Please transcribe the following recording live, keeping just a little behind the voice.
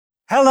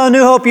Hello,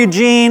 New Hope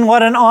Eugene.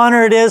 What an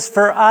honor it is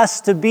for us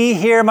to be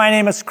here. My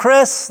name is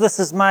Chris. This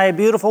is my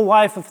beautiful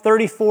wife of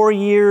 34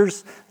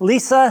 years,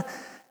 Lisa.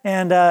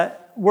 And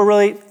we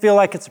really feel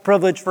like it's a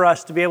privilege for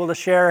us to be able to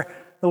share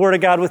the Word of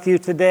God with you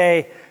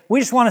today. We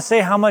just want to say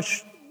how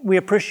much we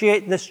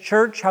appreciate this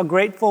church, how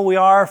grateful we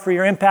are for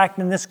your impact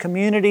in this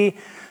community,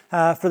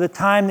 for the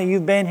time that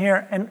you've been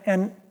here.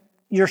 And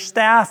your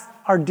staff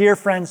are dear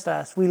friends to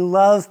us. We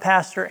love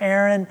Pastor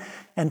Aaron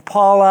and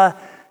Paula.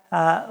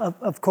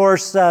 Of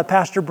course,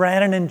 Pastor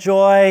Brandon and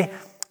Joy,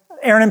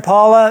 Aaron and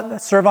Paula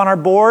serve on our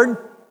board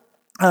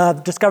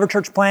of Discover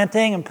Church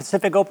Planting and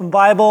Pacific Open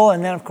Bible.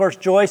 And then, of course,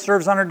 Joy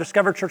serves on our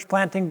Discover Church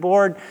Planting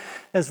board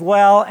as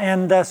well.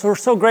 And so we're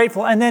so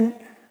grateful. And then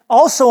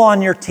also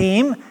on your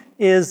team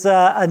is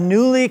a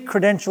newly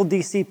credentialed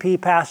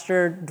DCP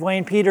pastor,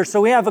 Dwayne Peters.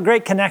 So we have a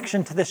great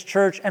connection to this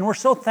church. And we're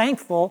so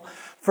thankful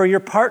for your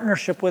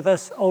partnership with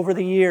us over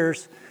the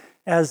years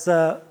as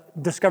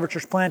Discover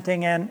Church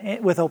Planting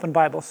and with Open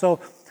Bible. So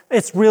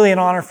it's really an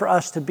honor for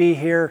us to be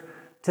here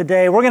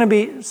today. We're going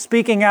to be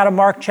speaking out of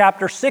Mark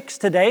chapter 6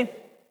 today.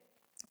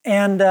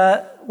 And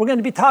we're going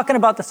to be talking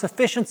about the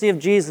sufficiency of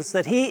Jesus,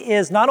 that He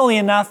is not only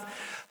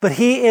enough, but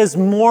He is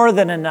more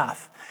than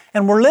enough.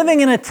 And we're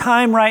living in a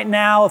time right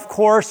now, of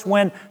course,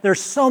 when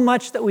there's so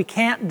much that we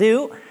can't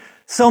do,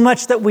 so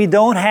much that we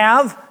don't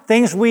have,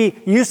 things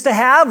we used to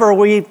have or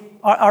we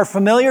are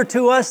familiar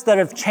to us that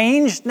have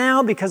changed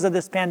now because of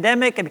this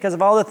pandemic and because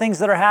of all the things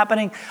that are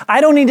happening.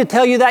 I don't need to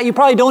tell you that. You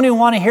probably don't even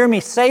want to hear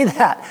me say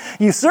that.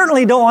 You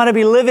certainly don't want to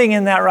be living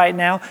in that right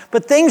now.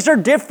 But things are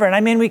different.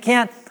 I mean, we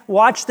can't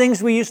watch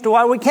things we used to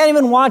watch. We can't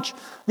even watch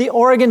the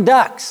Oregon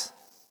Ducks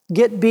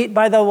get beat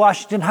by the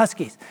Washington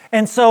Huskies.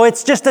 And so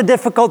it's just a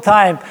difficult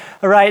time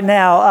right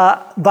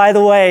now. By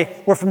the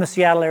way, we're from the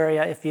Seattle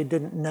area, if you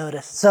didn't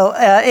notice. So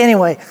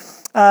anyway,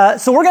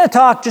 so we're going to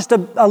talk just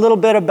a little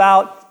bit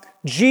about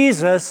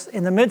Jesus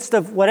in the midst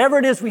of whatever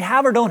it is we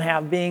have or don't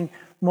have being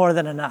more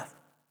than enough.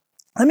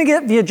 Let me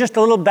give you just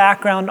a little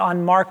background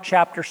on Mark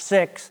chapter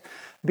 6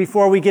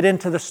 before we get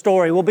into the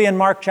story. We'll be in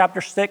Mark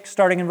chapter 6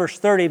 starting in verse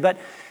 30. But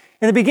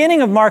in the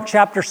beginning of Mark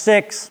chapter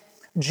 6,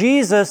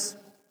 Jesus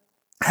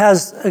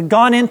has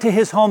gone into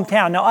his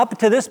hometown. Now, up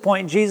to this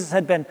point, Jesus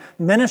had been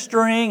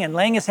ministering and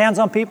laying his hands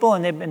on people,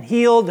 and they've been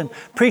healed and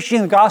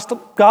preaching the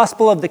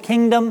gospel of the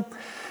kingdom.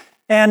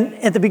 And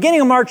at the beginning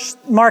of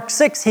Mark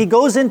 6, he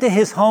goes into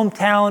his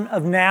hometown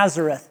of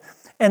Nazareth.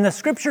 And the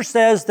scripture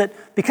says that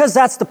because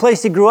that's the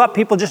place he grew up,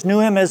 people just knew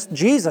him as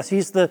Jesus.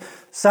 He's the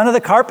son of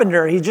the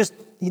carpenter.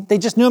 They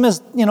just knew him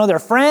as, their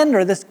friend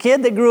or this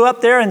kid that grew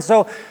up there. And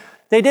so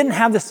they didn't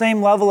have the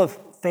same level of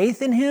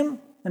faith in him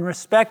and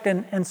respect.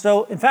 And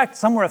so, in fact,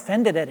 some were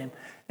offended at him.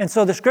 And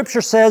so the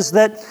scripture says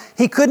that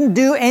he couldn't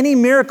do any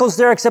miracles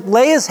there except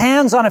lay his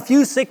hands on a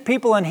few sick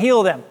people and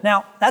heal them.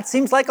 Now, that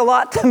seems like a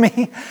lot to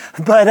me,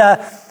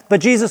 but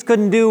Jesus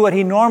couldn't do what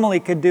he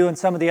normally could do in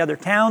some of the other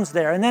towns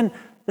there. And then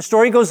the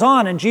story goes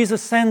on, and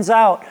Jesus sends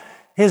out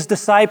his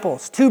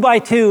disciples 2 by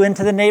 2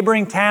 into the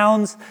neighboring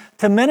towns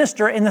to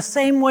minister in the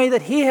same way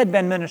that he had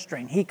been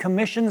ministering. He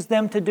commissions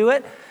them to do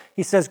it.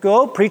 He says,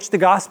 go, preach the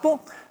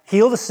gospel,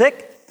 heal the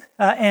sick.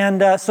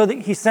 So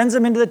that he sends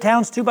them into the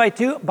towns 2 by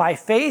 2 by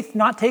faith,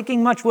 not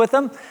taking much with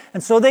them.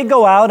 And so they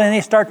go out and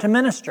they start to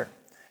minister.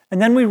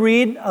 And then we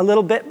read a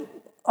little bit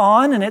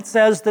on, and it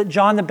says that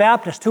John the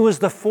Baptist, who was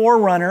the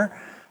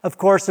forerunner, of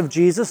course, of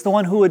Jesus, the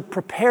one who would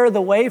prepare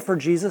the way for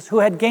Jesus, who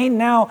had gained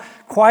now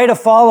quite a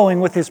following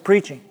with his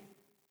preaching.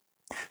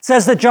 It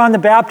says that John the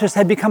Baptist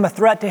had become a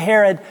threat to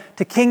Herod,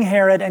 to King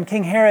Herod, and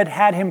King Herod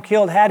had him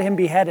killed, had him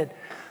beheaded.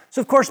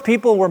 So, of course,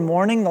 people were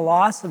mourning the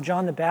loss of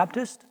John the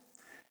Baptist.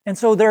 And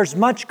so there's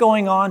much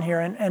going on here.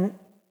 And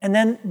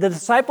then the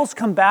disciples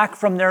come back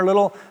from their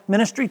little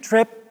ministry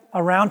trip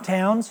around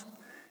towns,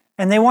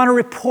 and they want to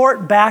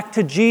report back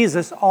to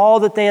Jesus all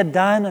that they had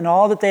done and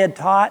all that they had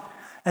taught.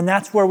 And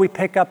that's where we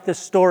pick up this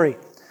story.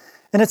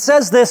 And it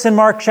says this in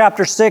Mark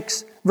chapter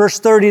 6, verse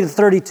 30 to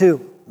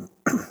 32.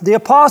 The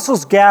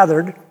apostles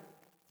gathered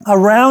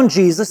around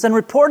Jesus and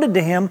reported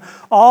to him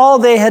all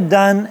they had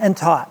done and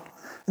taught.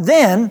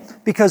 Then,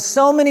 because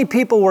so many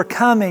people were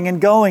coming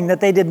and going that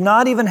they did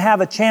not even have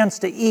a chance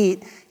to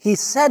eat, he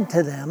said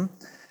to them,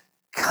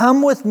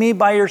 come with me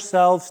by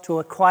yourselves to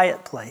a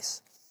quiet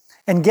place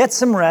and get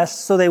some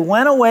rest. So they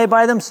went away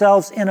by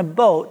themselves in a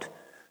boat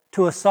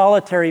to a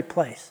solitary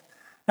place.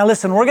 Now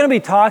listen, we're going to be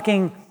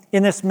talking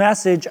in this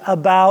message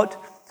about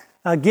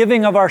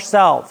giving of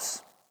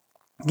ourselves,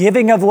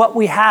 giving of what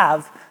we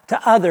have to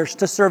others,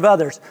 to serve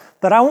others.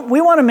 But we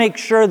want to make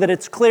sure that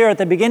it's clear at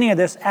the beginning of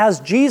this, as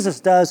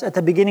Jesus does at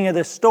the beginning of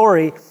this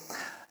story,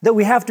 that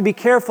we have to be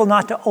careful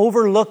not to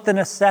overlook the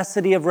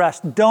necessity of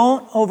rest.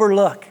 Don't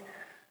overlook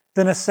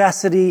the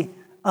necessity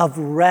of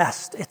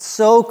rest. It's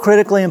so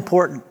critically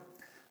important.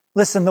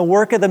 Listen, the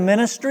work of the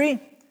ministry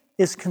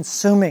is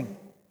consuming.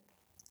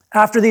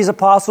 After these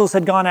apostles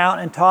had gone out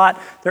and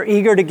taught, they're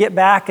eager to get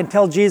back and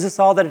tell Jesus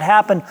all that had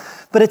happened.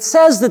 But it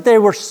says that there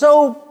were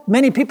so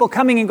many people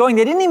coming and going,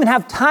 they didn't even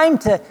have time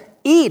to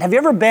eat. Have you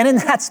ever been in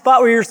that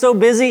spot where you're so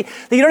busy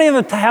that you don't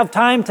even have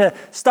time to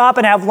stop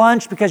and have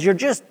lunch because you're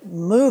just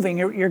moving,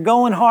 you're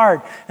going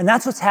hard? And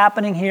that's what's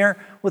happening here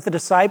with the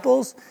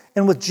disciples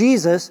and with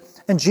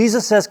Jesus. And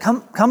Jesus says,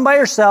 come by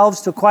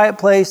yourselves to a quiet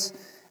place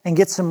and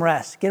get some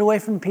rest. Get away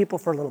from people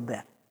for a little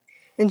bit.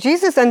 And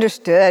Jesus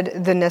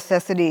understood the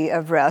necessity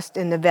of rest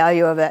and the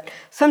value of it.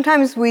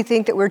 Sometimes we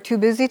think that we're too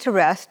busy to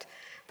rest,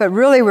 but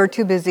really we're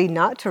too busy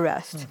not to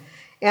rest. Mm-hmm.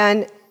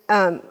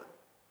 And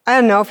I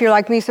don't know if you're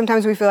like me,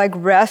 sometimes we feel like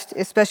rest,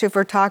 especially if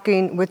we're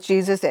talking with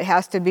Jesus, it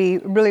has to be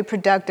really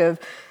productive,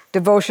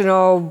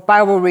 devotional,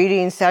 Bible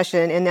reading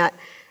session, and that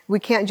we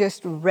can't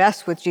just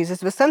rest with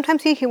Jesus, but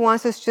sometimes he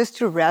wants us just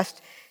to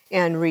rest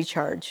and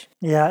recharge.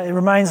 Yeah, it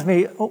reminds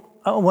me,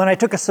 when I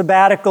took a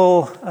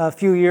sabbatical a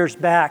few years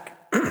back,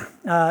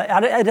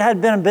 it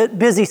had been a bit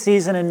busy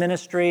season in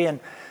ministry and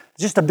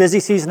just a busy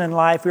season in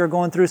life. We were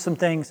going through some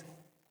things.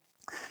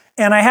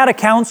 And I had a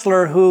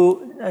counselor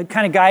who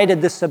kind of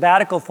guided this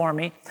sabbatical for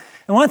me.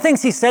 And one of the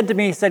things he said to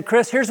me, he said,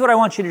 Chris, here's what I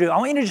want you to do. I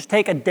want you to just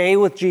take a day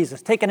with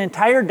Jesus. Take an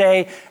entire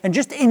day and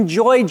just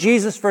enjoy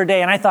Jesus for a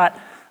day. And I thought,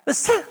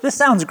 this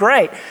sounds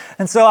great.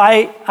 And so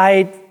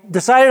I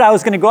decided I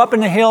was going to go up in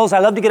the hills. I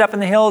love to get up in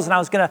the hills, and I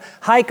was going to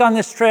hike on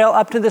this trail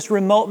up to this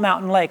remote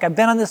mountain lake. I've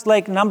been on this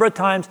lake a number of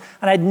times,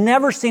 and I'd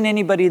never seen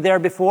anybody there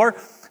before.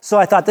 So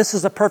I thought this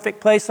is a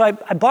perfect place. So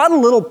I bought a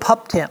little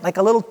pup tent, like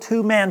a little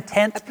 2-man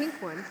tent. A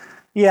pink one.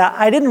 Yeah,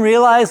 I didn't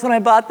realize when I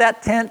bought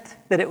that tent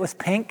that it was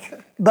pink.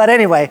 But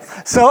anyway,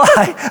 so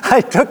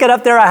I took it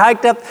up there. I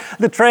hiked up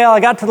the trail. I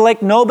got to the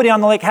lake. Nobody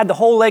on the lake. Had the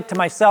whole lake to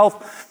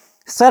myself.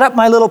 Set up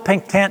my little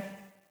pink tent.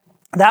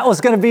 That was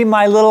going to be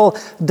my little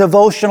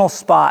devotional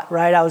spot,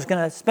 right? I was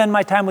going to spend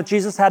my time with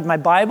Jesus. Had my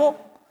Bible.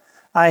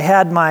 I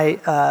had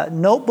my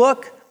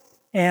notebook.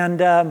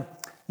 And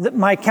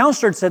my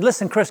counselor said,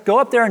 listen, Chris, go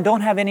up there and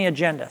don't have any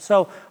agenda.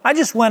 So I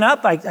just went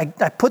up. I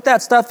put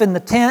that stuff in the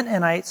tent,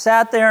 and I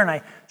sat there, and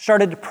I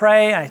started to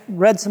pray. I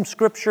read some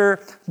scripture,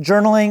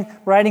 journaling,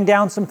 writing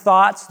down some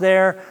thoughts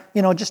there,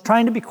 just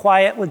trying to be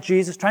quiet with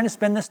Jesus, trying to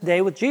spend this day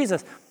with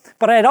Jesus.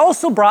 But I had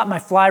also brought my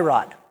fly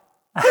rod.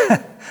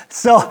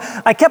 So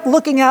I kept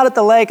looking out at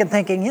the lake and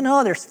thinking,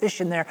 there's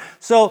fish in there.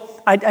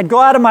 So I'd go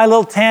out of my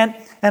little tent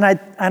and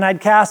I'd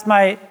cast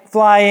my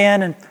fly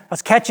in, and I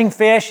was catching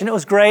fish, and it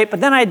was great. But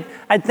then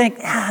I'd think,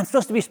 I'm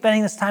supposed to be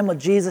spending this time with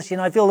Jesus.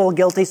 I feel a little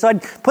guilty. So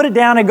I'd put it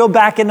down and go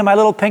back into my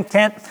little pink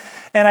tent,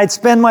 and I'd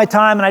spend my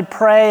time and I'd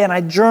pray and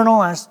I'd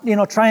journal. I was,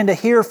 trying to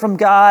hear from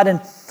God,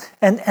 and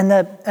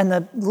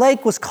the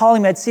lake was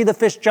calling me. I'd see the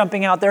fish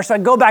jumping out there. So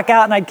I'd go back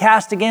out and I'd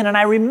cast again. And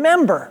I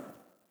remember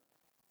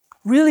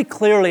really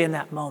clearly in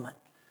that moment,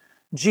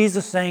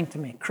 Jesus saying to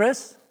me,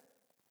 Chris,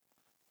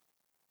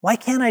 why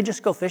can't I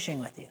just go fishing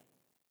with you?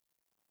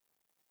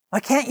 Why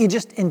can't you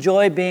just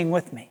enjoy being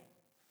with me?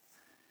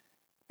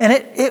 And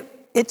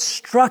it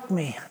struck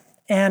me,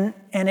 and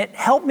it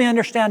helped me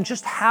understand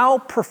just how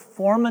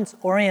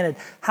performance-oriented,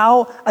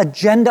 how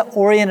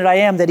agenda-oriented I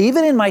am, that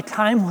even in my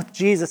time with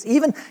Jesus,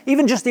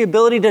 even just the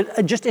ability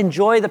to just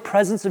enjoy the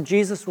presence of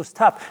Jesus was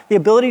tough. The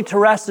ability to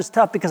rest is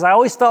tough because I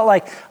always felt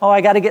like, I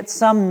got to get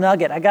some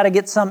nugget. I got to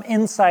get some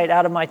insight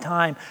out of my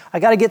time. I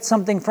got to get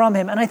something from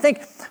him. And I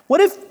think,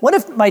 what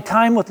if my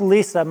time with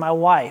Lisa, my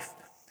wife,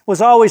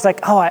 was always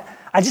like,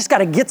 I just got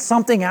to get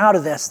something out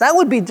of this? That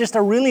would be just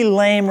a really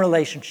lame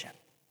relationship.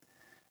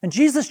 And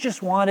Jesus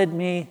just wanted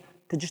me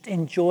to just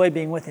enjoy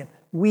being with him.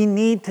 We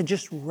need to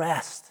just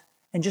rest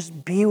and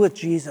just be with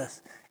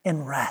Jesus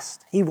and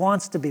rest. He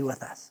wants to be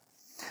with us.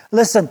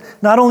 Listen,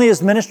 not only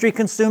is ministry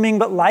consuming,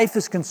 but life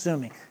is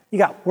consuming. You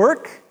got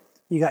work,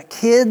 you got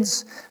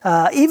kids,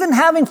 even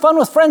having fun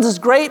with friends is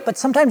great, but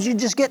sometimes you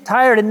just get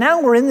tired. And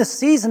now we're in this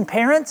season,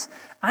 parents.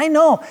 I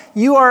know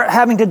you are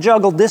having to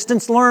juggle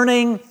distance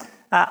learning,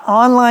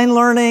 online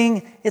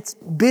learning. It's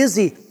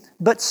busy.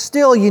 But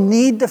still, you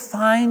need to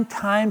find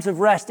times of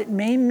rest. It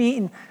may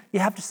mean you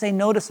have to say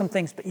no to some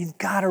things, but you've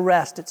got to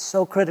rest. It's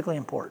so critically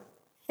important.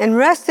 And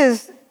rest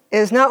is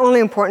not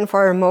only important for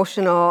our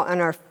emotional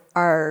and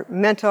our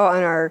mental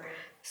and our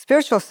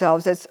spiritual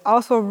selves, it's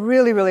also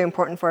really, really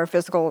important for our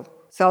physical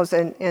selves.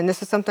 And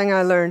this is something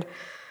I learned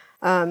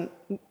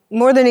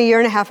more than a year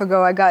and a half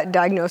ago. I got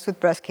diagnosed with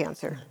breast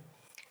cancer.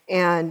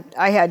 And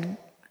I had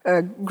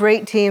a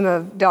great team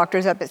of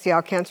doctors up at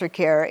Seattle Cancer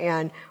Care,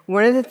 and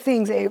one of the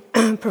things they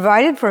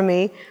provided for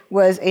me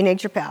was a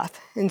naturopath.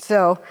 And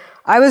so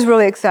I was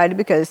really excited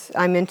because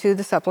I'm into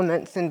the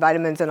supplements and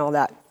vitamins and all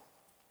that.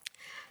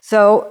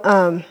 So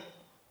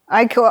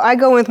I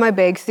go with my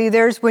bag. See,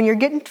 when you're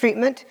getting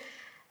treatment,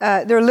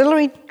 they're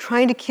literally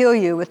trying to kill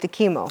you with the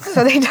chemo.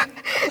 So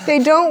they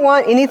don't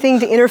want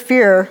anything to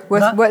interfere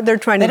with what they're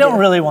trying to do. They don't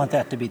really want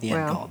that to be the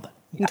end goal. But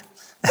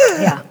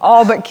yeah,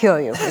 all but kill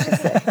you, I should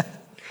say.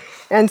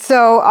 And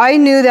so I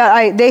knew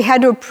that they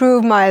had to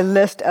approve my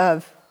list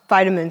of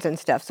vitamins and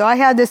stuff. So I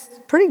had this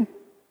pretty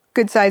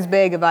good-sized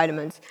bag of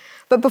vitamins.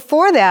 But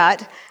before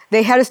that,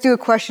 they had us do a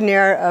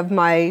questionnaire of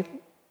my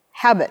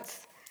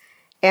habits.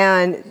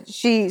 And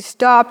she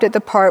stopped at the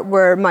part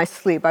where my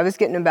sleep. I was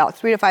getting about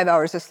 3 to 5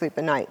 hours of sleep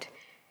a night.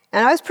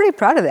 And I was pretty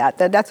proud of that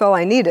that's all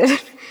I needed.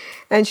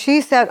 And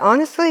she said,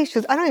 honestly, she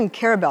goes, I don't even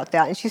care about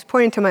that. And she's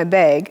pointing to my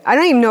bag. I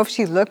don't even know if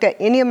she looked at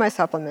any of my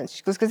supplements.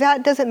 She goes, because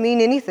that doesn't mean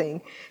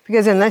anything.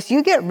 Because unless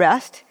you get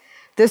rest,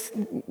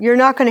 you're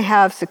not going to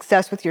have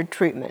success with your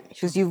treatment.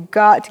 She goes, you've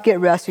got to get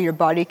rest so your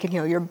body can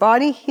heal. Your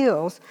body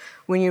heals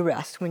when you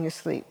rest, when you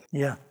sleep.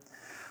 Yeah.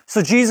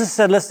 So Jesus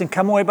said, listen,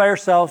 come away by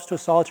yourselves to a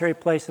solitary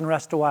place and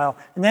rest a while.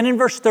 And then in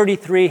verse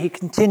 33, he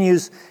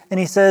continues and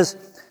he says,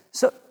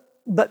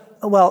 let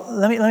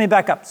me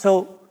back up.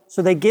 So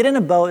they get in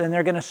a boat and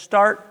they're going to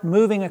start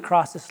moving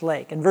across this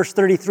lake. And verse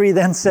 33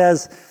 then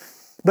says,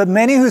 but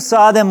many who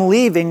saw them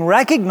leaving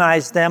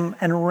recognized them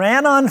and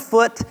ran on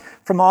foot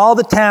from all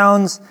the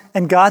towns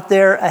and got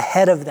there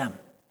ahead of them.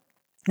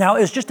 Now,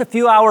 it was just a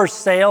few hours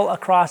sail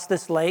across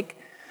this lake.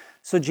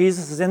 So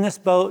Jesus is in this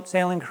boat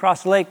sailing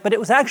across the lake, but it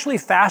was actually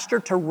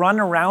faster to run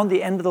around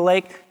the end of the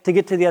lake to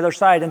get to the other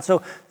side. And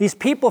so these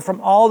people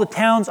from all the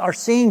towns are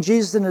seeing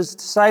Jesus and his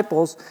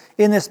disciples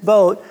in this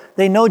boat.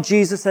 They know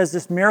Jesus as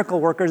this miracle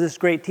worker, this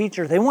great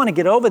teacher. They want to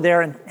get over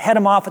there and head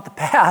him off at the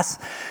pass.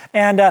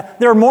 And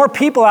there are more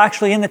people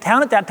actually in the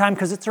town at that time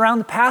because it's around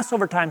the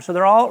Passover time.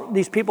 So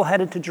these people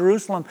headed to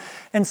Jerusalem.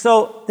 And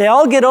so they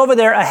all get over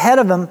there ahead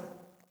of him.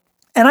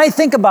 And I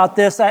think about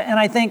this and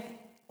I think,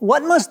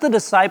 what must the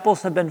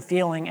disciples have been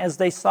feeling as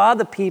they saw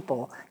the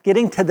people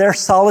getting to their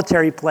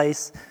solitary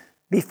place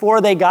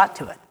before they got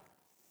to it?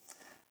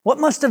 What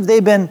must have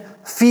they been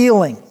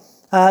feeling?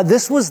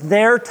 This was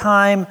their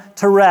time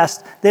to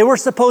rest. They were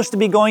supposed to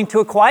be going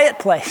to a quiet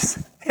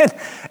place.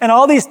 And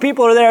all these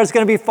people are there. It's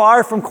going to be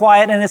far from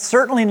quiet, and it's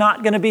certainly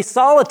not going to be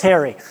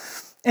solitary.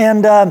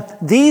 And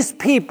these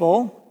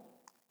people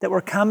that were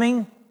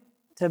coming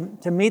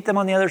to meet them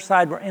on the other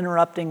side were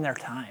interrupting their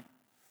time.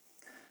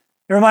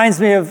 It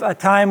reminds me of a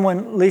time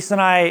when Lisa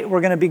and I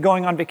were going to be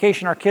going on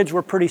vacation. Our kids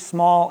were pretty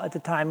small at the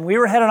time. We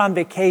were headed on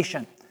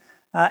vacation.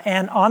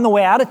 And on the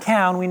way out of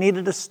town, we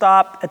needed to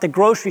stop at the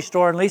grocery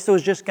store. And Lisa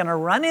was just going to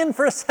run in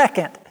for a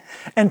second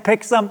and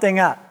pick something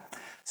up.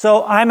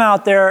 So I'm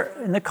out there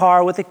in the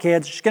car with the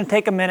kids. She's going to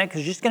take a minute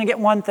because she's just going to get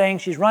one thing.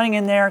 She's running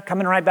in there,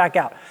 coming right back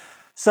out.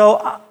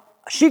 So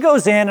she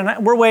goes in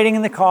and we're waiting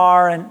in the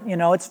car and,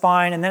 it's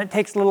fine. And then it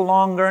takes a little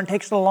longer and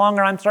takes a little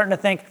longer. I'm starting to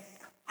think,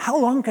 how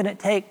long can it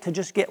take to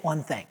just get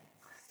one thing?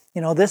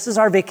 This is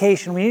our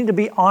vacation. We need to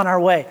be on our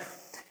way.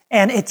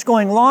 And it's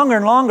going longer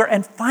and longer.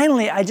 And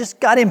finally, I just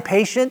got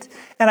impatient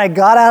and I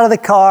got out of the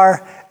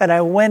car and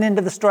I went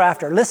into the store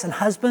after. Listen,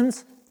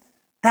 husbands,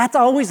 that's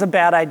always a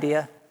bad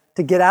idea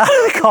to get out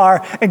of the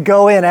car and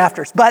go in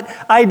after. But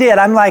I did.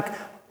 I'm like,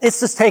 it's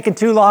just taking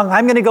too long.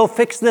 I'm going to go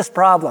fix this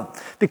problem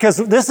because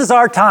this is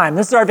our time.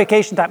 This is our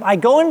vacation time. I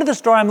go into the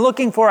store. I'm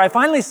looking for her. I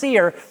finally see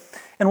her.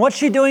 And what's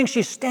she doing?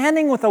 She's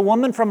standing with a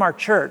woman from our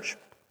church,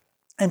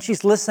 and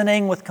she's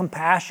listening with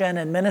compassion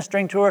and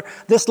ministering to her.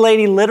 This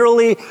lady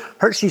literally,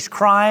 she's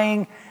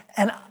crying.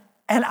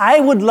 And I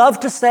would love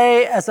to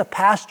say as a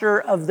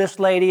pastor of this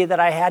lady that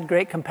I had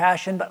great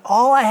compassion, but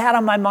all I had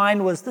on my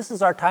mind was this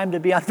is our time to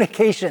be on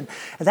vacation.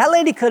 And that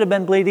lady could have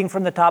been bleeding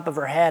from the top of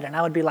her head, and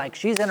I would be like,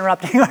 she's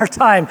interrupting our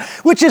time,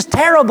 which is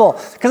terrible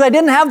because I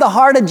didn't have the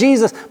heart of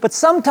Jesus. But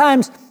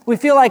sometimes we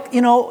feel like,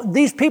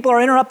 these people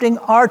are interrupting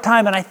our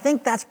time, and I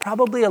think that's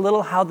probably a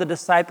little how the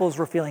disciples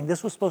were feeling.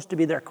 This was supposed to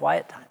be their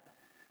quiet time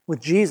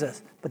with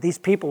Jesus, but these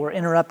people were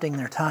interrupting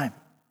their time.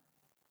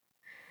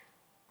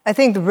 I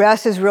think the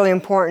rest is really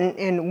important,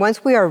 and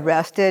once we are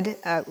rested,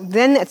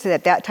 then it's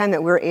at that time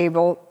that we're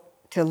able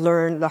to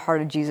learn the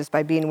heart of Jesus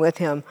by being with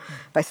him,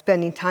 by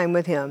spending time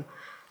with him.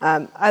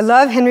 I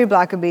love Henry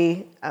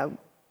Blackaby,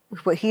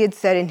 what he had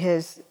said in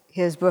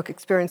his book,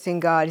 Experiencing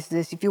God. He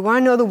says, if you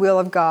want to know the will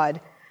of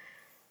God,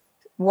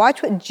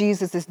 watch what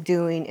Jesus is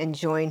doing and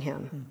join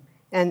him.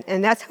 And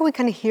that's how we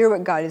kind of hear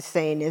what God is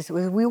saying, is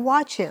we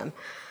watch him.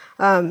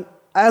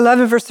 I love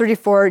in verse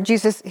 34, he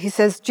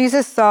says,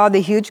 Jesus saw the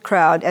huge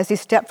crowd as he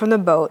stepped from the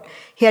boat.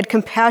 He had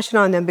compassion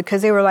on them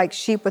because they were like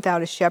sheep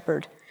without a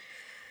shepherd.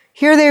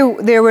 Here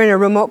they were in a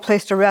remote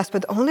place to rest,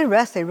 but the only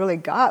rest they really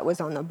got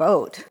was on the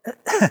boat.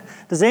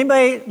 Does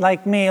anybody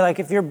like me, like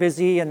if you're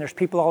busy and there's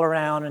people all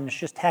around and it's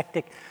just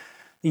hectic,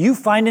 you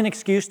find an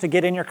excuse to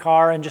get in your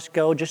car and just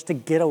go just to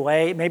get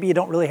away? Maybe you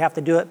don't really have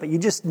to do it, but you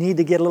just need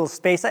to get a little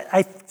space.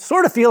 I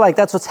sort of feel like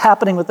that's what's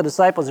happening with the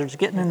disciples. They're just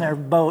getting in their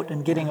boat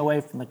and getting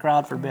away from the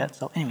crowd for a bit.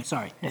 So anyway,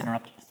 sorry to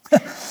interrupt you.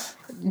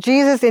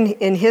 Jesus,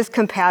 in his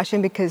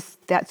compassion, because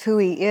that's who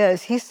he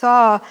is, he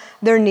saw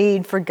their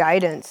need for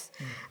guidance.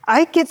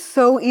 I get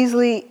so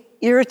easily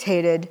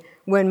irritated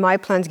when my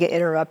plans get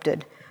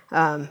interrupted,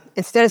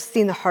 instead of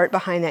seeing the heart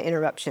behind that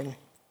interruption.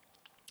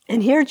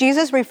 And here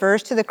Jesus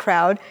refers to the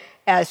crowd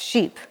as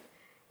sheep.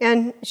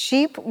 And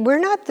sheep, they're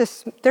not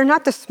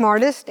the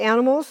smartest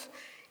animals,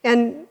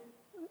 and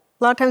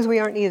a lot of times we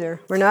aren't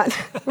either. We're not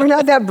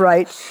that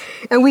bright,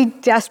 and we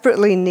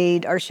desperately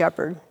need our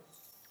shepherd.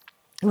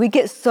 We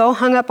get so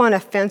hung up on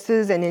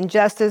offenses and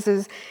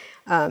injustices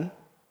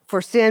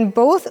for sin,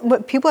 both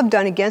what people have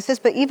done against us,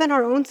 but even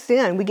our own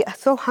sin. We get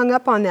so hung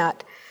up on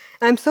that.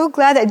 I'm so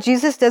glad that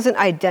Jesus doesn't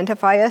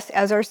identify us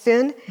as our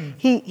sin.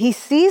 He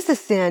sees the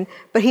sin,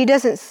 but he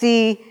doesn't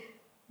see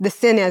the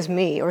sin as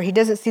me, or he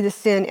doesn't see the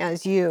sin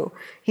as you.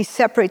 He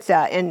separates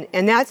that,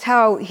 and that's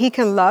how he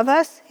can love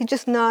us. He's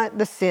just not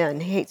the sin.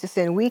 He hates the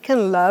sin. We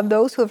can love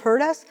those who have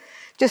hurt us,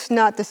 just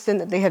not the sin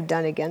that they have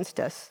done against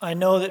us. I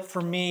know that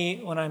for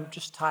me, when I'm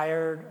just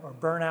tired or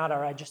burnout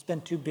or I've just been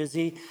too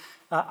busy,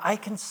 I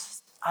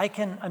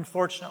can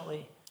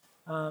unfortunately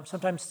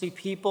sometimes see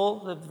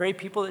people, the very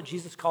people that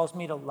Jesus calls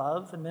me to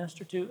love and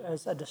minister to,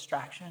 as a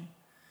distraction.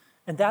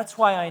 And that's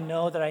why I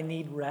know that I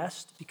need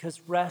rest,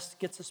 because rest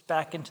gets us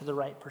back into the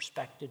right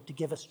perspective, to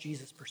give us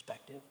Jesus'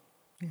 perspective.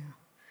 Yeah.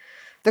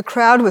 The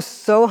crowd was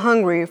so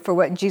hungry for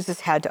what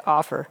Jesus had to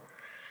offer.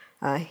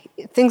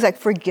 Things like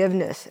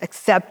forgiveness,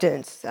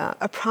 acceptance,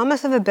 a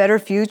promise of a better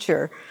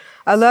future.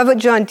 I love what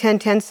John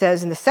 10:10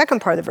 says in the second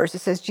part of the verse. It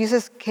says,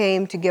 Jesus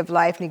came to give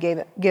life and he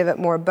gave it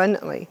more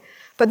abundantly.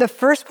 But the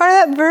first part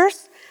of that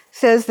verse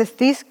says the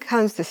thief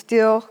comes to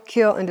steal,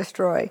 kill, and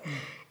destroy.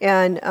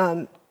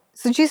 And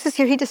so Jesus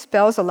here, he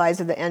dispels the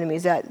lies of the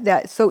enemies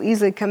that so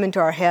easily come into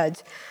our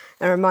heads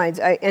and our minds.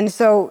 And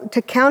so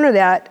to counter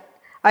that,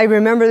 I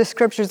remember the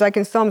scriptures like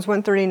in Psalms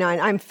 139,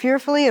 I'm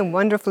fearfully and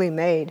wonderfully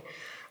made.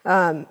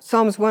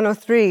 Psalms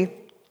 103,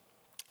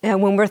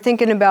 and when we're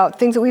thinking about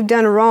things that we've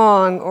done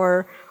wrong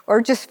or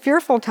just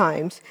fearful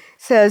times,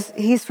 says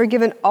he's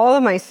forgiven all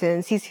of my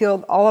sins, he's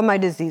healed all of my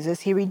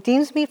diseases, he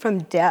redeems me from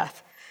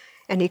death,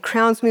 and he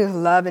crowns me with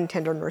love and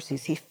tender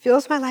mercies. He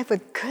fills my life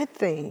with good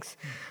things.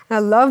 And I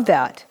love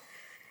that.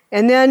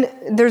 And then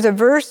there's a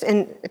verse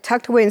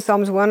tucked away in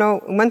Psalms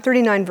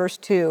 139, verse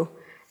 2,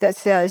 that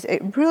says,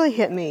 it really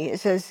hit me. It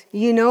says,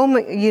 you know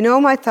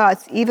my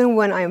thoughts even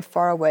when I am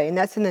far away. And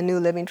that's in the New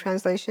Living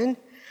Translation.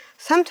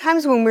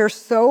 Sometimes when we're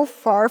so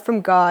far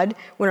from God,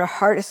 when our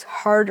heart is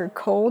hard or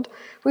cold,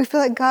 we feel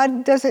like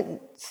God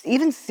doesn't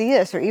even see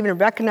us or even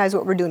recognize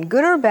what we're doing,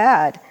 good or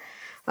bad.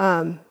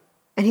 And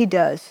he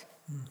does.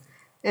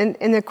 And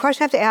the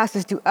question I have to ask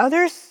is, do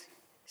others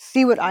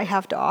see what I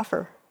have to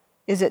offer?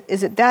 Is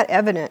it that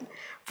evident?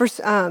 For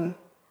some,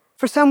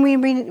 we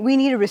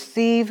need to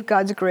receive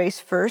God's grace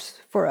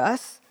first for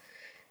us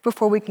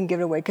before we can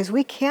give it away, because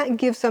we can't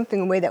give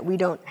something away that we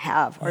don't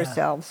have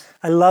ourselves.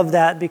 I love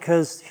that,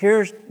 because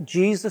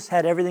Jesus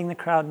had everything the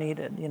crowd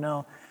needed. You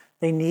know,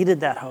 they needed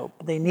that hope.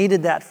 They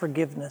needed that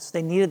forgiveness.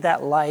 They needed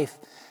that life.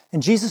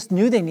 And Jesus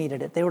knew they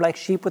needed it. They were like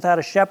sheep without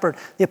a shepherd.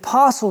 The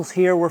apostles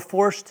here were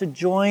forced to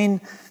join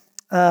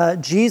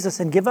Jesus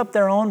and give up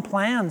their own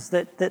plans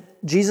that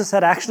Jesus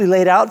had actually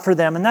laid out for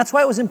them. And that's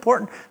why it was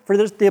important for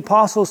the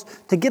apostles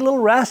to get a little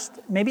rest,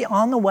 maybe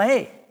on the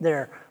way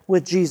there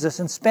with Jesus,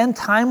 and spend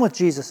time with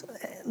Jesus.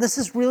 This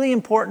is really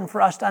important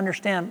for us to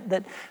understand,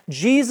 that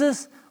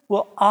Jesus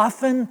will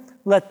often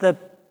let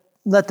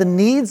the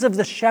needs of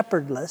the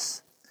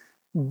shepherdless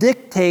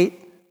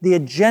dictate the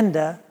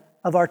agenda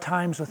of our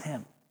times with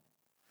him.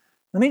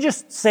 Let me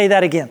just say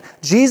that again.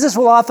 Jesus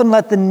will often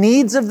let the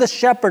needs of the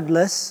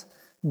shepherdless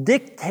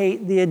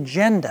dictate the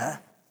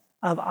agenda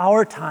of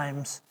our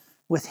times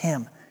with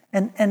him.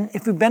 And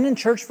if we've been in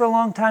church for a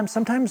long time,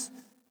 sometimes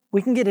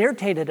we can get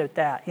irritated at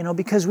that,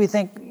 because we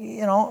think,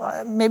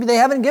 maybe they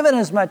haven't given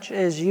as much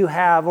as you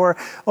have,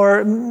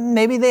 or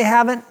maybe they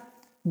haven't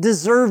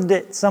deserved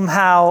it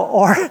somehow,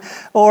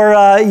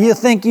 or you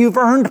think you've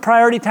earned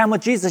priority time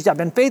with Jesus. I've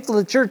been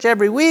faithful to church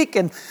every week,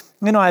 and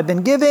I've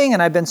been giving,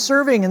 and I've been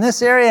serving in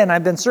this area, and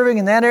I've been serving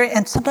in that area.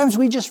 And sometimes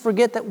we just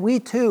forget that we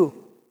too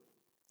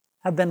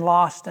have been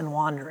lost and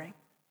wandering.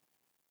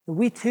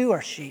 We too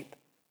are sheep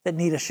that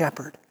need a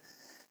shepherd.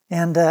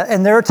 And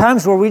there are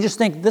times where we just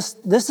think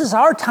this is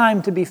our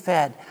time to be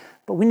fed,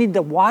 but we need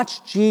to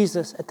watch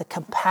Jesus at the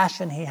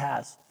compassion he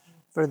has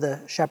for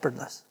the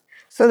shepherdless.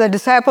 So the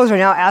disciples are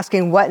now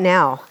asking, what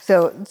now?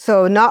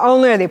 So not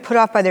only are they put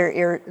off by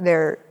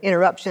their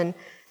interruption,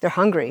 they're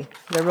hungry.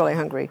 They're really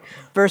hungry.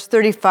 Verse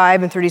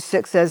 35 and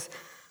 36 says,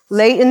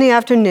 late in the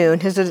afternoon,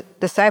 his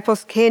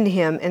disciples came to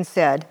him and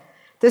said,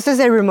 this is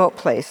a remote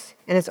place,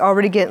 and it's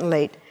already getting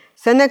late.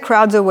 Send the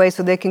crowds away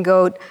so they can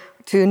go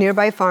to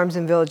nearby farms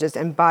and villages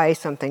and buy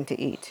something to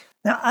eat.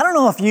 Now, I don't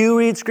know if you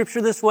read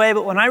Scripture this way,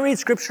 but when I read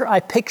Scripture, I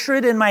picture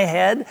it in my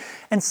head,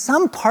 and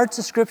some parts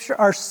of Scripture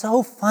are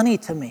so funny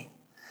to me.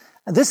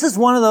 This is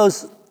one of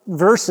those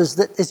verses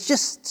that it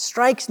just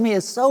strikes me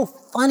as so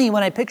funny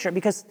when I picture it,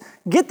 because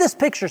get this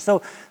picture.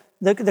 So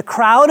the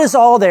crowd is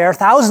all there,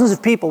 thousands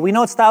of people. We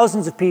know it's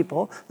thousands of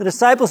people. The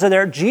disciples are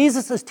there.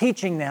 Jesus is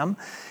teaching them.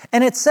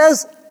 And it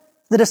says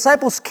the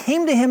disciples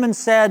came to him and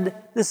said,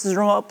 this is a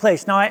remote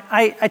place. Now,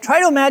 I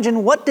try to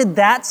imagine, what did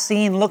that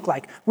scene look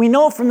like? We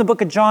know from the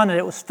book of John that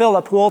it was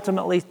Philip who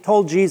ultimately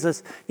told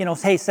Jesus,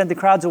 hey, send the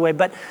crowds away.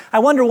 But I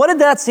wonder, what did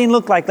that scene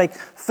look like? Like,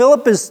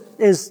 Philip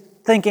is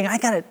thinking,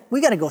 we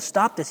got to go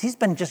stop this. He's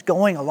been just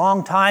going a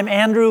long time.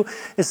 Andrew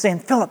is saying,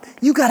 Philip,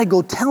 you got to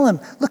go tell him,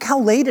 look how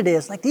late it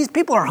is. Like, these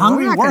people are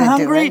hungry. We're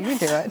hungry. Do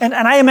it. And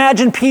I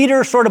imagine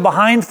Peter sort of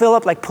behind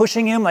Philip, like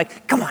pushing him,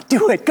 like, come on,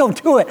 do it, go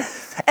do it.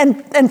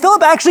 And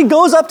Philip actually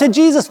goes up to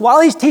Jesus while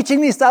he's teaching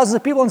these thousands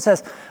of people and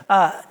says,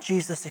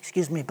 Jesus,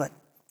 excuse me, but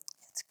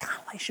it's kind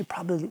of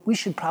we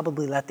should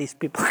probably let these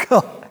people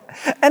go.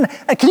 And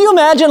can you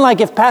imagine,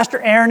 like, if Pastor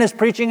Aaron is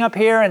preaching up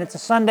here and it's a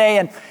Sunday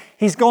and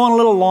he's going a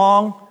little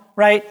long,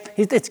 right?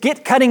 It's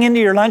cutting into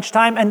your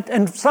lunchtime,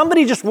 and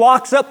somebody just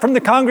walks up from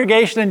the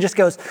congregation and just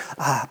goes,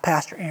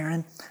 Pastor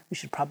Aaron, we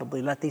should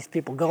probably let these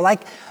people go.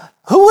 Like,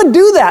 who would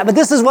do that? But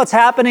this is what's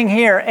happening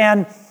here.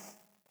 And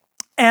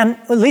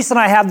Lisa and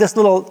I have this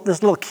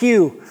little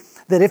cue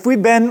that if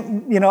we've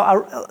been,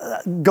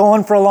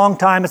 going for a long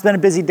time, it's been a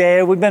busy day,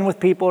 or we've been with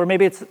people, or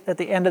maybe it's at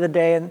the end of the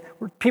day, and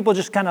people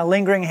just kind of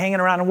lingering, hanging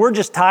around, and we're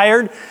just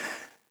tired,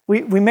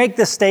 we make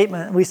this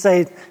statement. We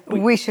say,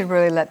 we should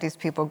really let these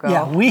people go.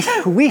 Yeah,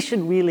 we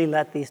should really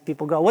let these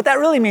people go. What that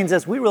really means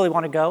is we really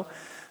want to go,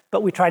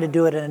 but we try to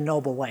do it in a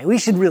noble way. We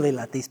should really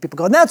let these people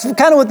go. And that's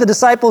kind of what the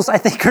disciples, I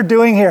think, are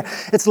doing here.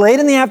 It's late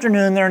in the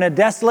afternoon. They're in a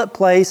desolate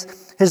place.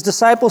 His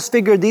disciples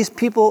figured these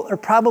people are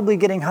probably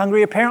getting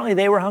hungry. Apparently,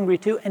 they were hungry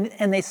too.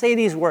 And they say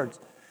these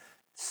words,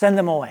 send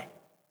them away.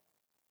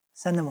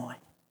 Send them away.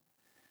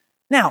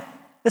 Now,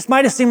 this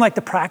might have seemed like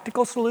the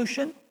practical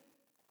solution.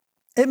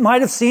 It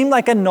might have seemed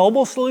like a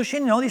noble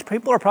solution. These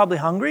people are probably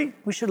hungry.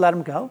 We should let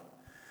them go.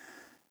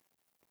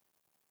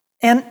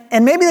 And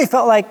maybe they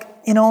felt like,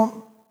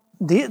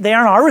 they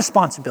aren't our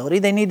responsibility.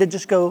 They need to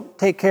just go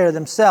take care of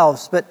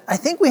themselves. But I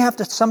think we have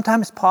to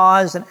sometimes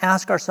pause and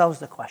ask ourselves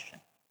the question,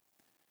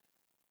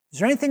 is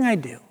there anything I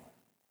do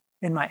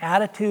in my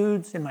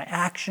attitudes, in my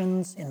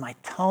actions, in my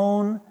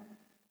tone,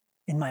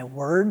 in my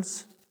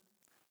words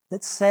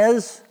that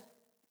says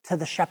to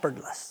the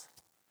shepherdless,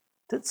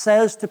 that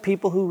says to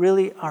people who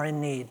really are in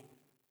need,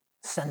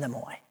 send them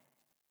away.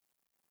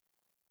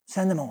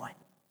 Send them away.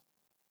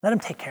 Let them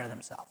take care of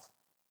themselves.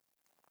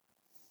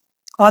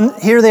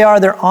 Here they are,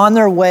 they're on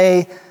their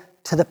way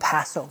to the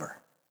Passover,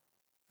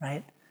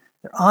 right?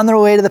 They're on their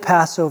way to the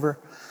Passover.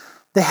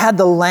 They had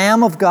the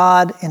Lamb of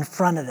God in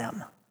front of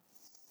them.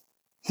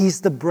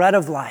 He's the bread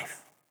of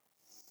life.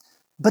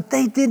 But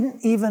they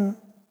didn't even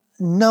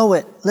know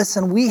it.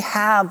 Listen, we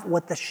have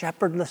what the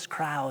shepherdless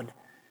crowd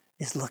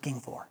is looking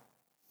for.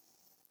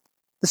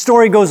 The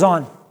story goes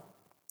on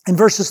in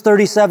verses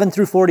 37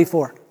 through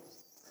 44.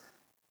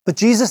 But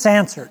Jesus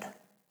answered,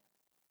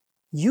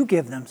 you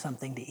give them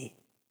something to eat.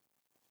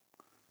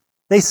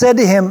 They said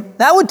to him,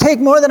 that would take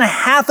more than a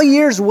half a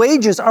year's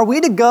wages. Are we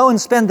to go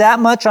and spend that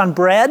much on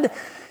bread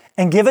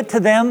and give it to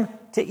them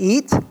to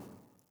eat?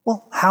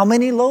 Well, how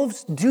many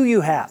loaves do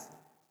you have?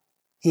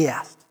 He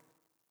asked.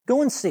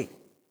 Go and see.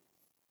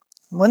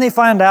 When they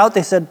found out,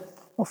 they said,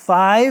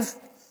 5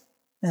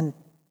 and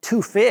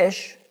 2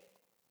 fish.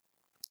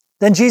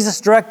 Then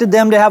Jesus directed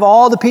them to have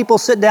all the people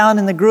sit down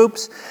in the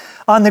groups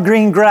on the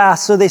green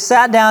grass. So they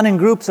sat down in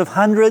groups of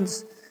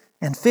hundreds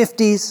and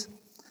 50s.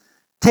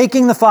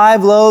 Taking the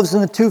 5 loaves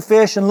and the 2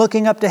 fish and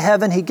looking up to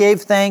heaven, he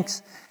gave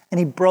thanks and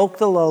he broke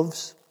the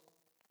loaves.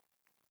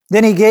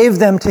 Then he gave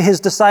them to his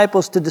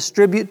disciples to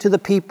distribute to the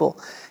people.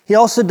 He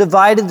also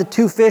divided the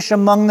 2 fish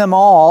among them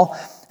all,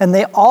 and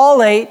they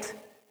all ate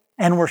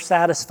and were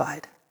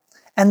satisfied.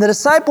 And the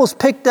disciples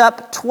picked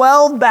up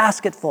 12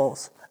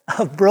 basketfuls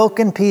of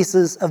broken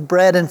pieces of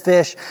bread and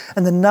fish,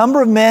 and the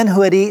number of men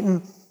who had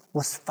eaten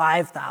was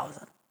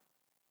 5,000.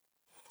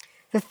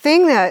 The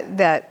thing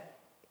that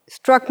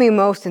struck me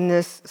most in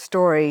this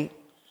story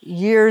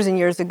years and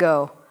years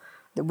ago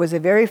was the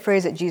very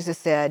phrase that Jesus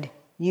said,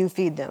 you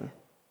feed them.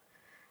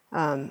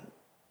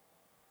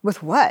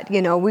 With what?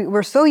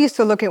 We're so used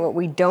to looking at what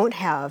we don't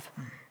have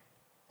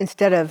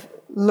instead of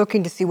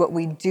looking to see what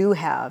we do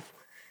have.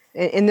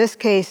 In this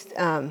case,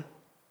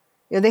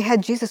 they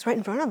had Jesus right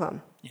in front of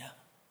them.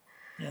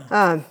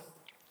 Yeah.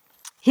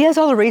 He has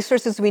all the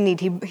resources we need.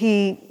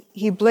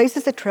 He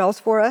blazes the trails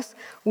for us.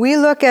 We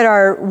look at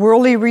our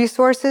worldly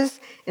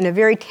resources in a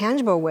very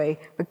tangible way,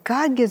 but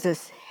God gives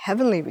us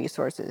heavenly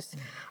resources.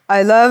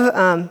 I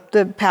love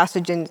the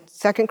passage in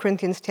 2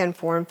 Corinthians 10,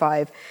 4 and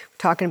 5,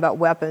 talking about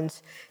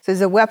weapons. It says,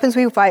 the weapons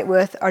we fight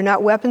with are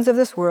not weapons of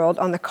this world.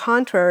 On the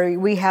contrary,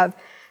 they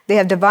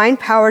have divine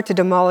power to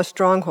demolish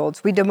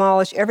strongholds. We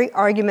demolish every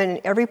argument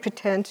and every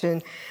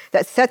pretension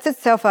that sets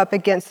itself up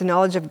against the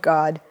knowledge of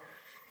God,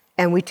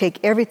 and we take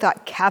every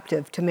thought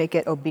captive to make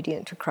it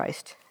obedient to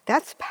Christ.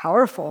 That's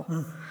powerful.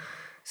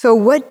 So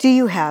what do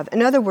you have?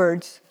 In other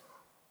words,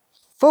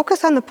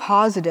 focus on the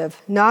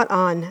positive, not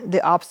on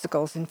the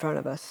obstacles in front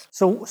of us.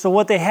 So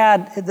what they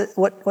had,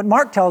 what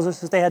Mark tells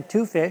us is they had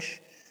 2 fish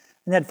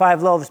and they had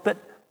 5 loaves. But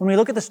when we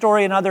look at the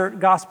story in other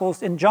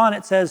Gospels, in John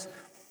it says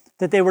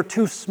that they were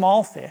 2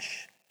 small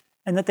fish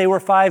and that they were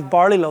 5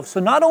 barley loaves. So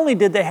not only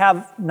did they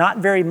have not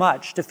very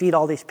much to feed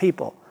all these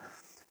people,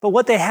 but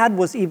what they had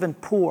was even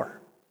poor,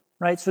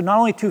 right? So not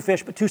only 2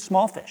 fish, but 2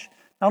 small fish.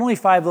 Not only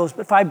 5 loaves,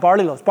 but 5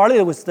 barley loaves. Barley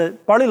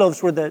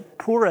loaves were the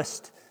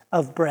poorest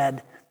of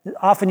bread,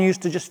 often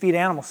used to just feed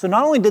animals. So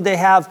not only did they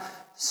have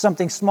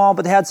something small,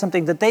 but they had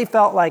something that they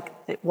felt like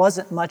it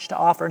wasn't much to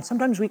offer. And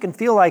sometimes we can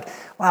feel like,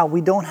 wow, we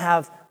don't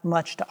have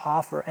much to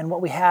offer, and what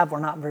we have,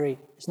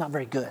 it's not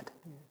very good.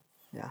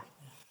 Yeah.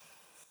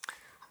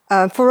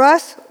 For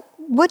us,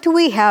 what do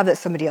we have that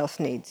somebody else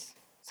needs?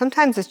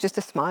 Sometimes it's just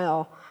a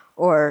smile,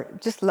 or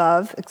just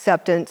love,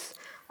 acceptance.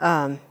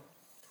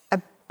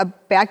 a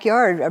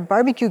backyard, a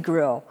barbecue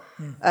grill.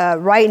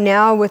 Right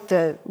now with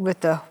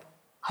the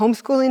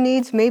homeschooling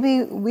needs,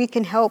 maybe we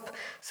can help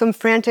some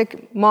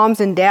frantic moms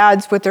and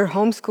dads with their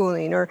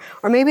homeschooling,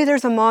 or maybe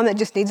there's a mom that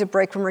just needs a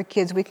break from her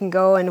kids. We can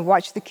go and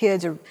watch the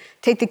kids or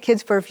take the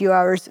kids for a few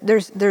hours.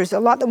 There's a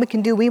lot that we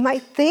can do. We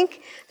might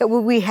think that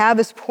what we have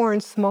is poor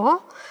and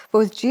small, but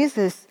with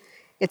Jesus,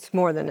 it's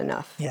more than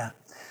enough. Yeah.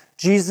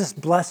 Jesus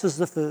blesses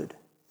the food,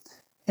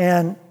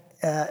 and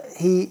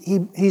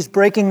he's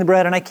breaking the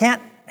bread, and I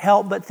can't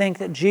help but think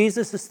that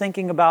Jesus is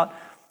thinking about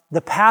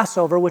the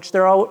Passover, which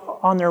they're all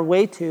on their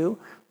way to,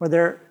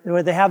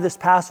 where they have this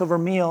Passover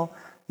meal.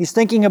 He's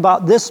thinking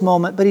about this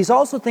moment, but he's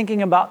also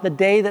thinking about the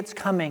day that's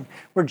coming,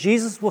 where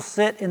Jesus will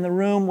sit in the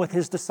room with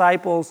his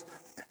disciples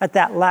at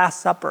that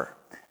Last Supper.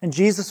 And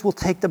Jesus will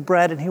take the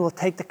bread and he will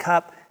take the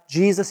cup,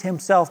 Jesus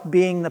himself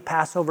being the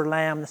Passover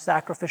lamb, the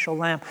sacrificial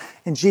lamb.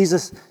 And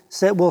Jesus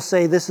will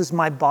say, "This is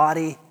my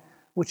body,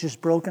 which is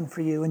broken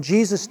for you." And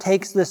Jesus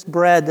takes this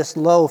bread, this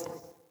loaf,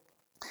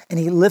 and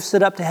he lifts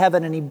it up to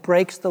heaven and he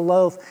breaks the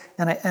loaf.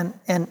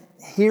 And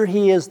here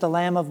he is, the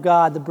Lamb of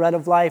God, the bread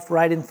of life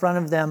right in front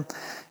of them.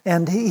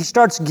 And he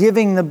starts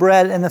giving the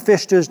bread and the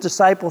fish to his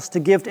disciples to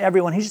give to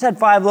everyone. He just had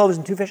 5 loaves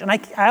and 2 fish. And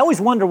I always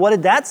wonder, what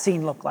did that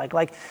scene look like?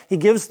 Like he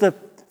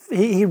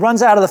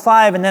runs out of the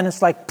 5 and then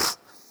it's like,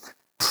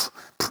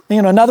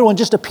 another one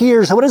just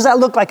appears. What does that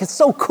look like? It's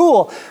so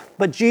cool.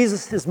 But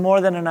Jesus is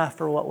more than enough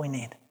for what we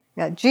need.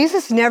 Yeah,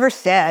 Jesus never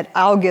said,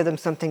 "I'll give them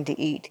something to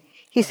eat."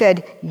 He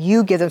said,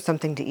 "You give them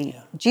something to eat."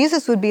 Yeah.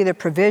 Jesus would be the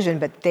provision,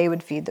 but they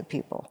would feed the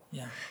people.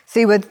 Yeah.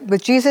 See,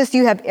 with Jesus,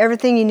 you have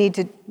everything you need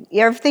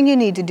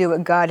to do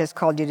what God has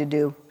called you to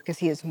do, because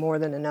he is more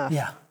than enough.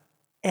 Yeah.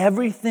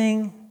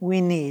 Everything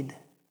we need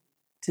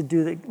to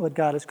do what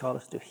God has called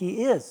us to.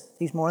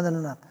 He's more than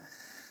enough.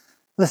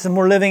 Listen,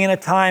 we're living in a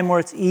time where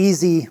it's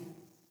easy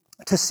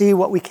to see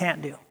what we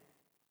can't do.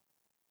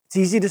 It's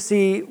easy to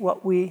see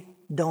what we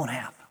don't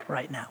have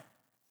right now.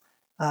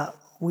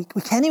 We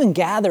can't even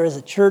gather as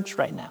a church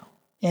right now.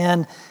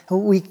 And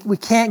we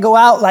can't go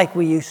out like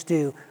we used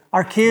to.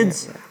 Our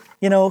kids,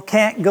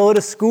 can't go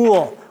to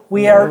school.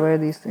 We are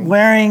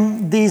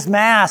wearing these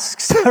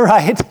masks,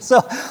 right?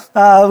 So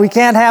we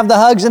can't have the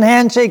hugs and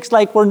handshakes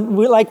like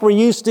we're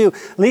used to.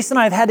 Lisa and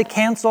I have had to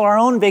cancel our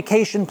own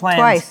vacation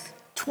plans.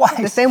 Twice.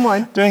 The same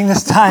one. During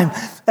this time.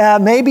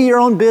 Maybe your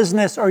own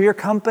business or your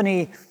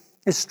company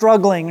is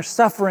struggling or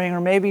suffering,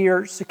 or maybe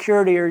your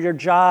security or your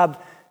job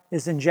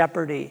is in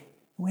jeopardy.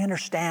 We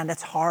understand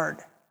it's hard.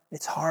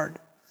 It's hard.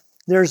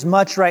 There's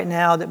much right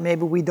now that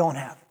maybe we don't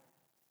have,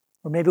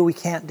 or maybe we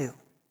can't do.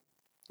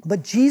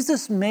 But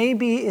Jesus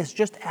maybe is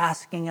just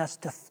asking us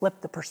to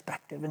flip the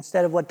perspective,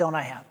 instead of "what don't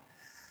I have?"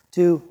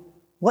 to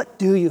 "what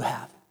do you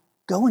have?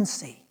 Go and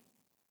see."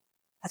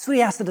 That's what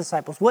he asked the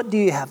disciples. What do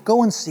you have?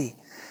 Go and see.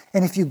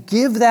 And if you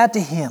give that to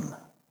him,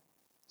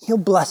 he'll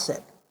bless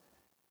it.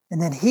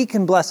 And then he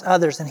can bless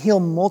others and he'll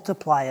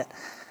multiply it,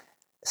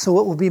 so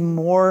it will be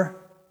more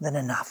than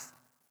enough.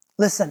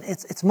 Listen,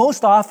 it's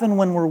most often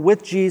when we're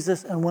with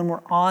Jesus and when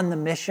we're on the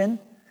mission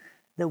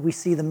that we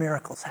see the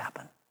miracles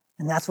happen.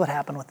 And that's what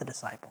happened with the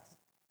disciples.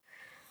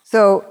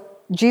 So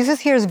Jesus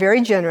here is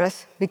very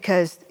generous,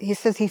 because he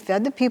says he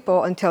fed the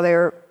people until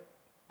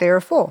they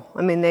were full.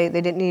 I mean, they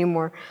didn't need any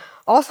more.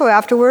 Also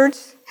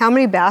afterwards, how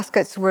many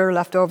baskets were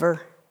left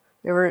over?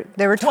 There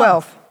were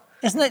 12.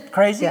 Isn't it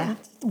crazy? Yeah.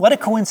 What a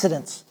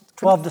coincidence.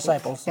 12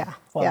 disciples, 12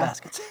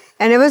 baskets.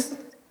 And it was,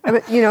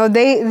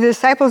 the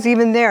disciples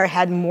even there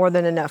had more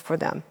than enough for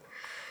them.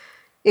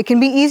 It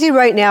can be easy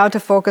right now to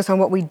focus on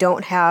what we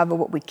don't have, or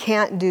what we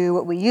can't do,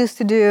 what we used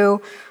to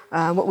do,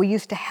 what we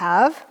used to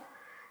have.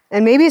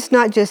 And maybe it's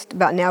not just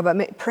about now,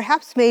 but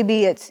perhaps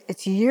maybe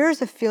it's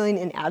years of feeling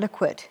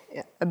inadequate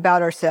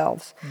about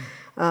ourselves.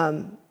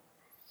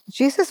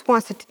 Jesus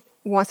wants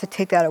to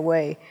take that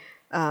away.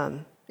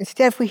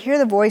 Instead, if we hear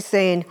the voice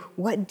saying,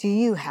 "What do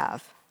you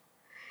have?"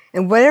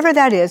 And whatever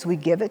that is, we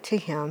give it to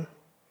him.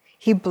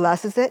 He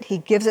blesses it, he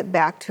gives it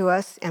back to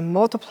us, and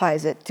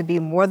multiplies it to be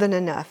more than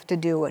enough to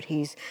do what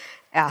he's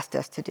asked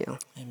us to do.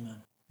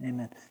 Amen.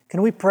 Amen.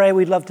 Can we pray?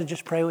 We'd love to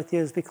just pray with you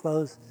as we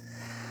close.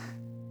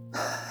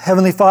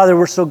 Heavenly Father,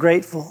 we're so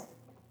grateful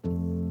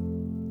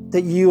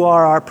that you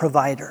are our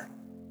provider.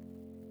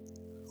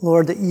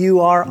 Lord, that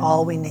you are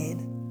all we need.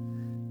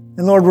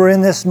 And Lord, we're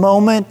in this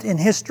moment in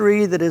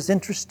history that is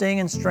interesting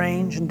and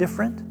strange and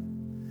different.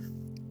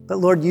 But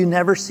Lord, you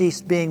never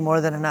cease being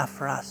more than enough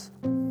for us.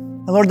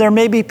 And Lord, there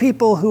may be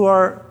people who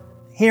are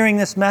hearing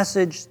this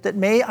message that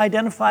may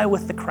identify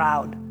with the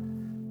crowd.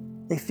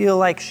 They feel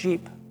like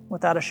sheep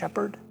without a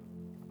shepherd.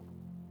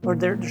 Lord,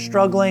 they're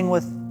struggling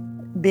with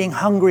being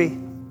hungry,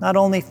 not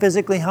only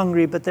physically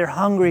hungry, but they're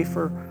hungry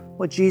for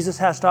what Jesus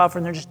has to offer,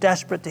 and they're just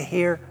desperate to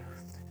hear.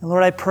 And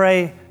Lord, I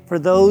pray for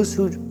those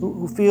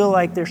who feel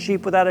like they're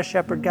sheep without a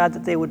shepherd, God,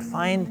 that they would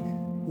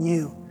find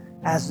you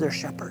as their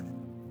shepherd.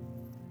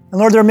 And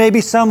Lord, there may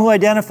be some who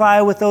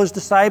identify with those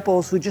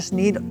disciples who just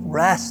need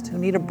rest, who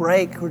need a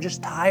break, who are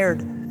just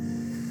tired.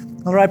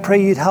 Lord, I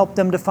pray you'd help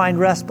them to find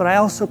rest, but I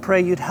also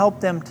pray you'd help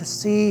them to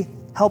see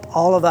Help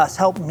all of us,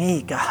 help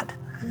me, God,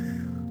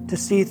 to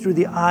see through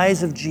the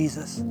eyes of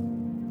Jesus,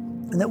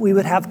 and that we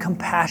would have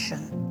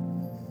compassion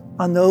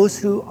on those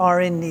who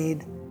are in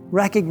need,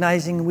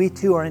 recognizing we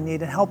too are in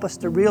need, and help us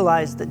to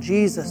realize that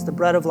Jesus, the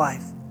bread of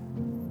life,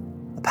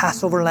 the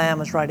Passover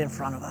lamb, is right in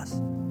front of us.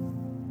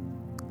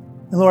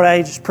 And Lord,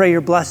 I just pray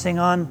your blessing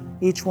on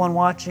each one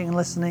watching and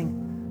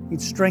listening.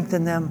 You'd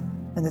strengthen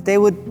them, and that they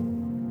would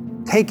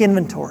take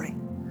inventory,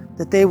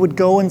 that they would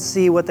go and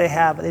see what they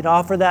have. They'd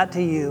offer that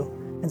to you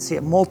and see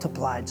it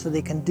multiplied so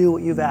they can do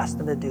what you've asked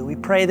them to do. We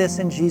pray this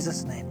in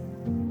Jesus' name.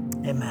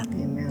 Amen.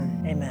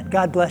 Amen. Amen.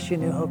 God bless you,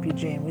 New Hope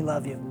Eugene. We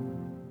love you.